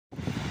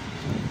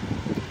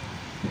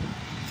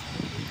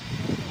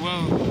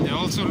well, there are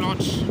also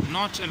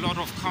not a lot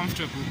of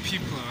comfortable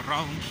people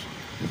around.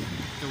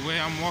 The way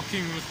I'm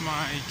walking with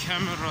my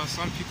camera,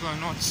 some people are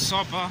not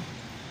sober.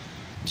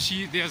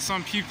 There are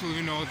some people,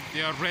 you know,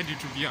 they are ready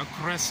to be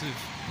aggressive.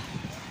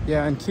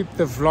 Yeah, and keep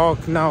the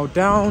vlog now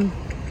down.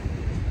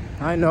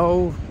 I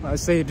know I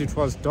said it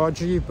was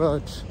dodgy,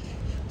 but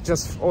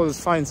just always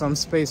find some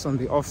space on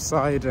the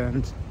offside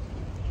and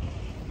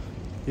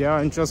yeah,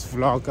 and just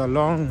vlog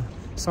along.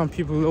 Some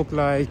people look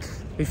like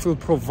they feel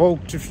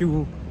provoked if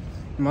you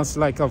must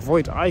like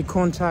avoid eye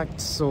contact.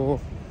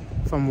 So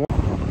from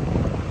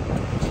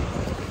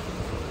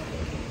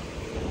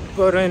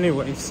but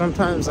anyway,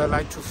 sometimes I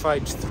like to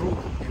fight through,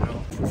 you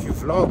know. If you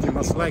vlog, you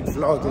must like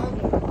vlogging.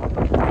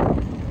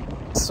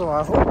 So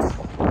I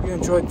hope you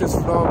enjoyed this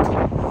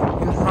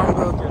vlog in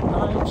Hamburg at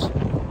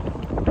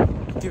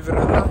night. Give it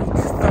a like,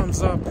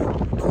 thumbs up,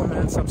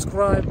 comment,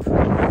 subscribe.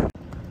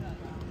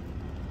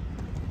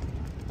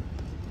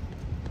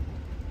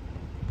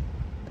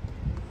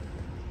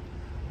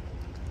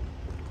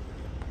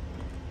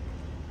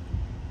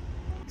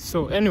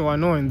 So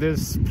anyone knowing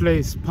this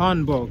place,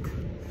 Padborg,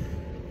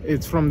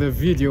 it's from the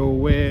video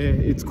where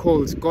it's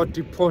called Got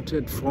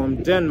Deported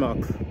from Denmark.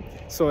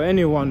 So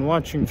anyone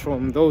watching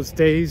from those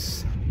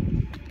days,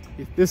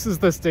 if this is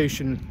the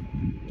station,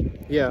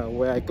 yeah,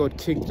 where I got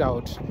kicked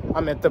out.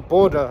 I'm at the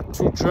border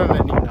to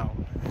Germany now.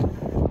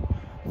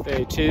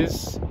 There it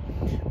is.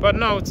 But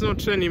now it's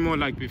not anymore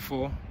like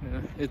before.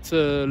 Yeah, it's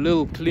a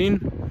little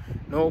clean.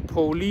 No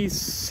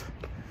police,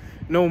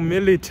 no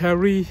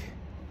military.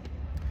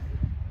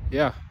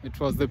 Yeah, it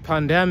was the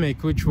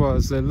pandemic which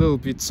was a little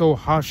bit so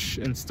harsh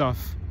and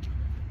stuff.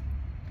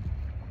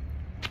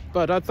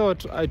 But I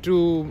thought I'd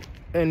do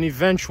an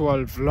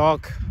eventual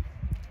vlog.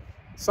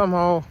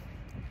 Somehow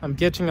I'm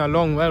getting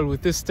along well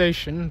with this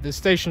station. The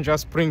station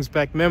just brings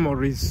back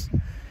memories,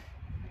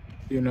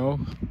 you know.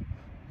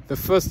 The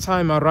first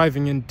time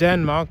arriving in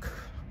Denmark,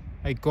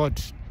 I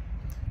got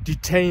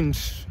detained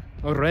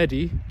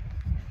already.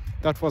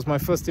 That was my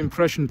first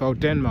impression about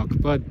Denmark.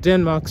 But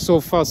Denmark, so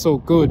far so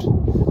good.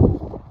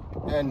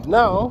 And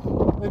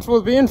now it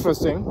will be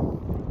interesting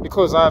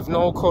because I have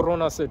no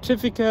corona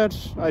certificate.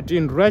 I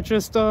didn't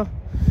register,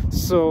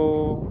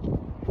 so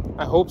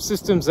I hope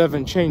systems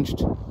haven't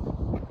changed.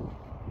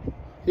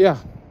 Yeah,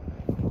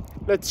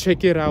 let's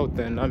check it out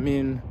then. I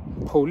mean,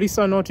 police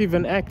are not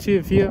even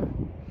active here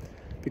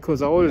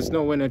because I always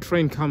know when a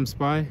train comes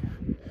by.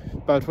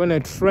 But when a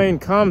train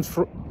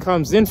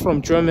comes in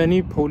from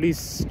Germany,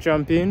 police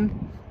jump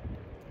in,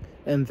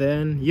 and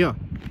then yeah,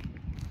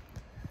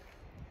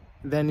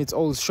 then it's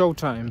all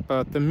showtime.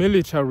 But the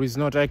military is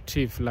not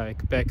active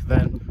like back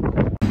then.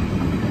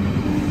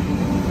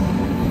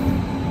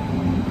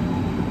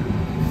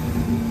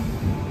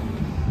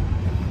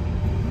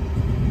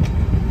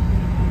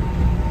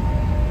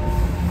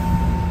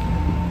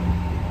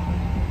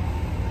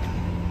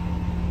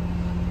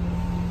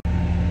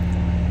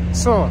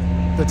 So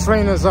the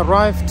train has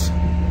arrived,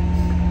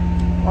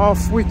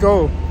 off we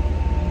go.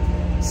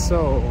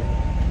 So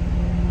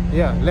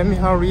yeah, let me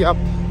hurry up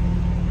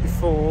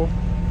before,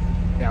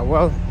 yeah,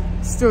 well,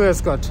 still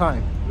has got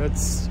time.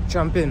 Let's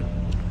jump in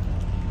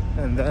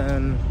and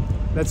then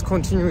let's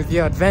continue with the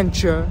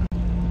adventure.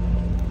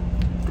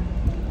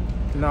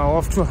 Now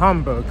off to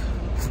Hamburg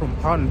from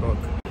Padborg.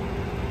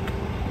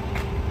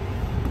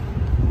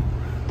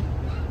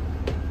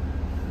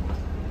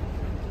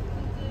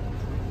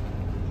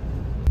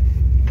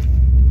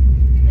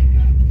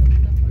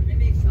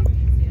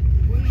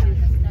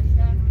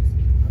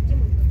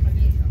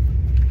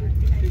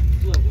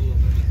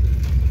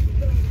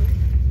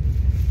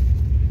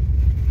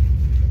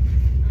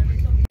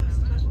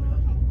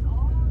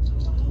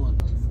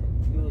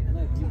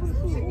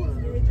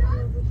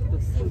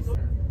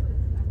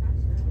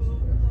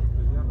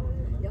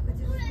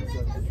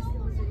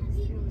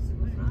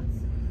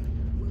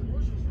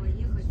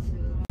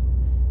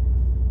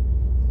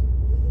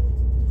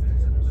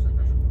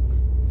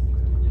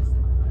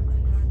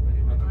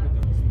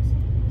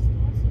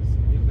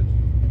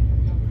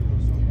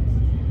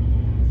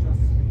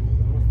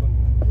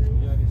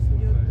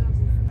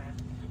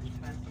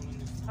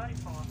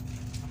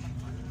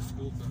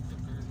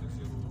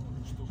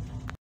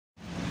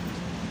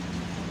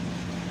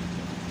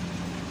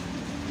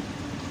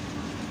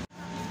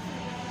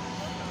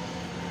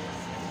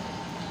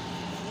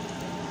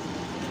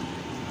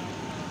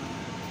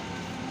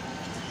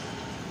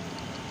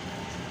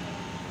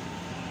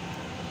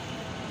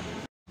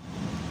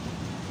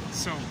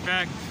 So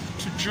back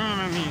to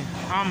Germany,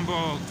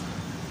 Hamburg,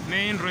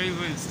 main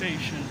railway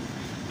station.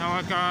 Now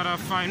I gotta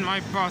find my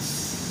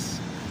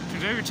bus.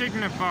 Today we're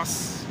taking a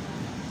bus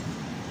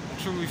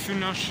until we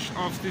finish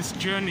off this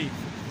journey.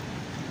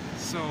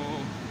 So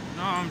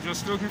now I'm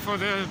just looking for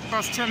the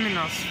bus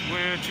terminus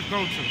where to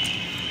go to.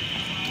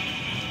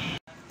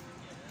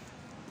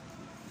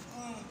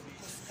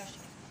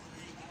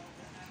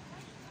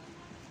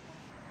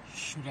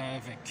 Should I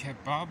have a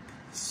kebab?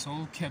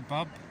 Soul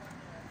kebab?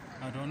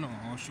 I don't know.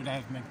 Or should I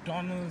have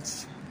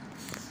McDonald's?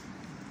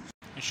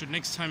 I should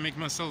next time make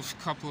myself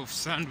a couple of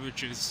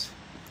sandwiches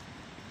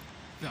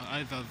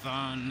either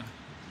than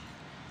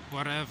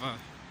whatever,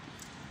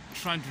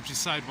 trying to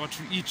decide what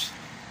to eat.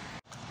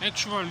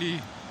 Actually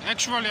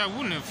I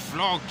wouldn't have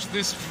vlogged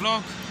this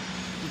vlog.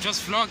 I'm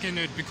just vlogging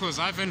it because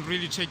I haven't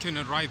really taken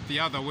a ride the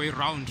other way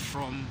around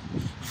from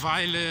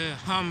Weile,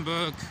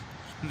 Hamburg,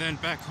 and then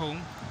back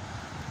home.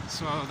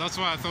 So that's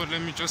why I thought,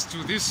 let me just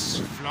do this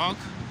vlog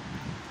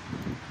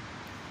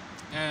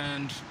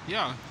and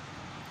yeah,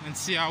 and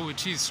see how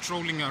it is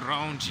strolling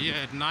around here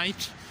at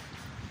night.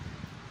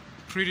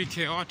 Pretty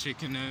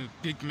chaotic in a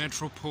big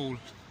metropole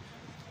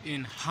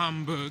in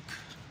Hamburg.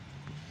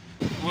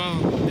 Well,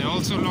 there are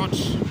also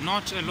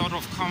not a lot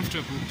of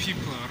comfortable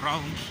people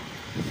around.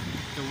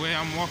 The way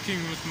I'm walking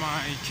with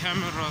my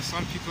camera,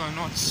 some people are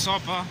not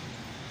sober,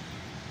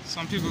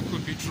 some people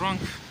could be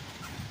drunk.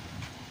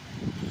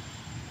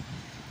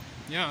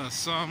 Yeah,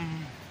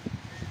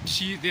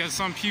 there are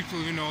some people,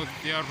 you know,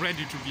 they are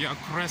ready to be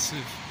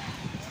aggressive,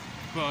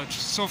 but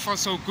so far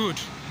so good.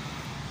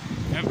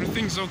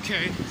 Everything's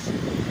okay.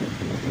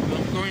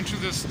 I'm going to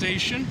the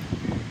station.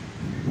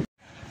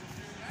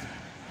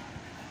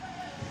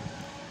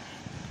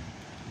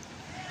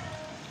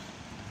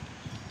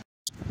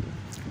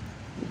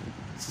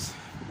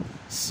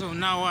 So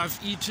now I've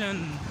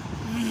eaten.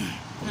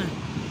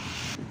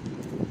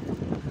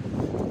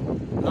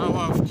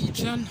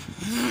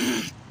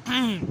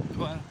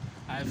 Well,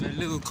 I have a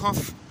little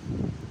cough.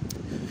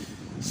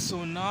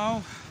 So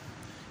now,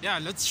 yeah,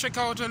 let's check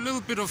out a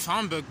little bit of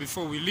Hamburg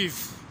before we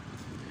leave,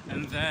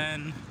 and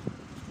then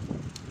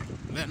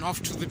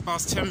off to the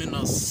bus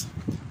terminus.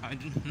 I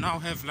now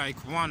have like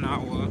 1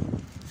 hour,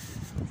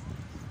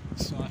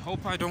 so I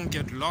hope I don't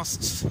get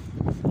lost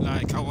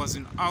like I was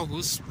in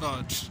Aarhus,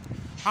 but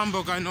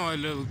Hamburg I know a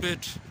little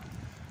bit.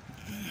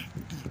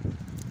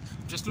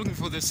 Just looking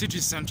for the city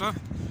center.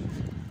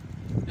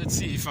 Let's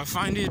see if I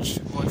find it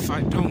or if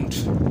I don't.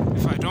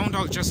 If I don't,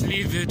 I'll just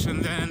leave it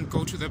and then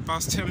go to the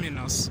bus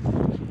terminus.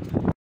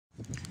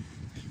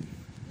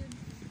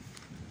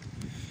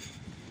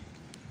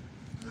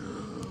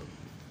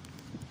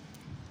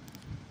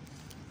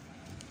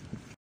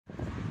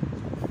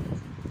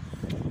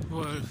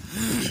 Well,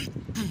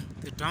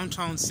 the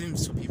downtown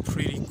seems to be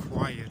pretty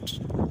quiet,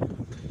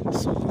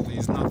 so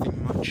there's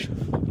nothing much.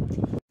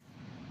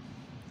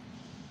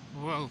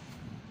 Well,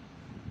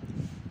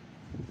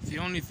 the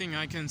only thing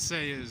I can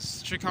say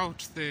is check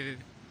out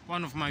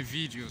one of my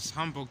videos,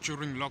 Hamburg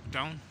during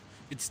lockdown.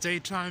 It's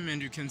daytime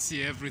and you can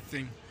see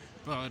everything,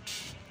 but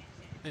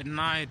at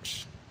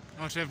night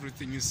not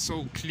everything is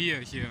so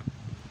clear here.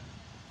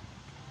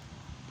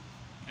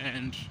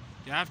 And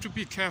you have to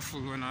be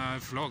careful when I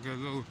vlog a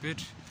little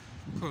bit,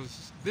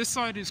 because this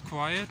side is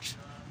quiet,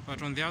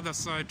 but on the other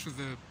side to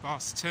the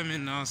bus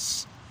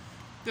terminus,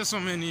 there's so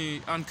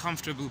many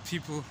uncomfortable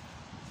people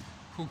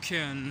who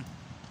can,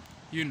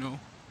 you know.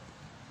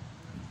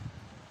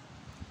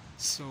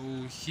 So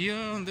here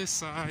on this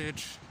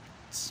side,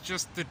 it's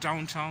just the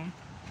downtown.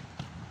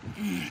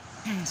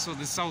 So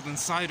the southern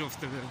side of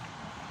the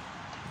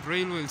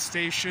railway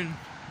station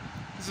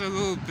is a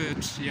little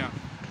bit, yeah,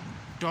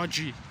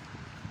 dodgy.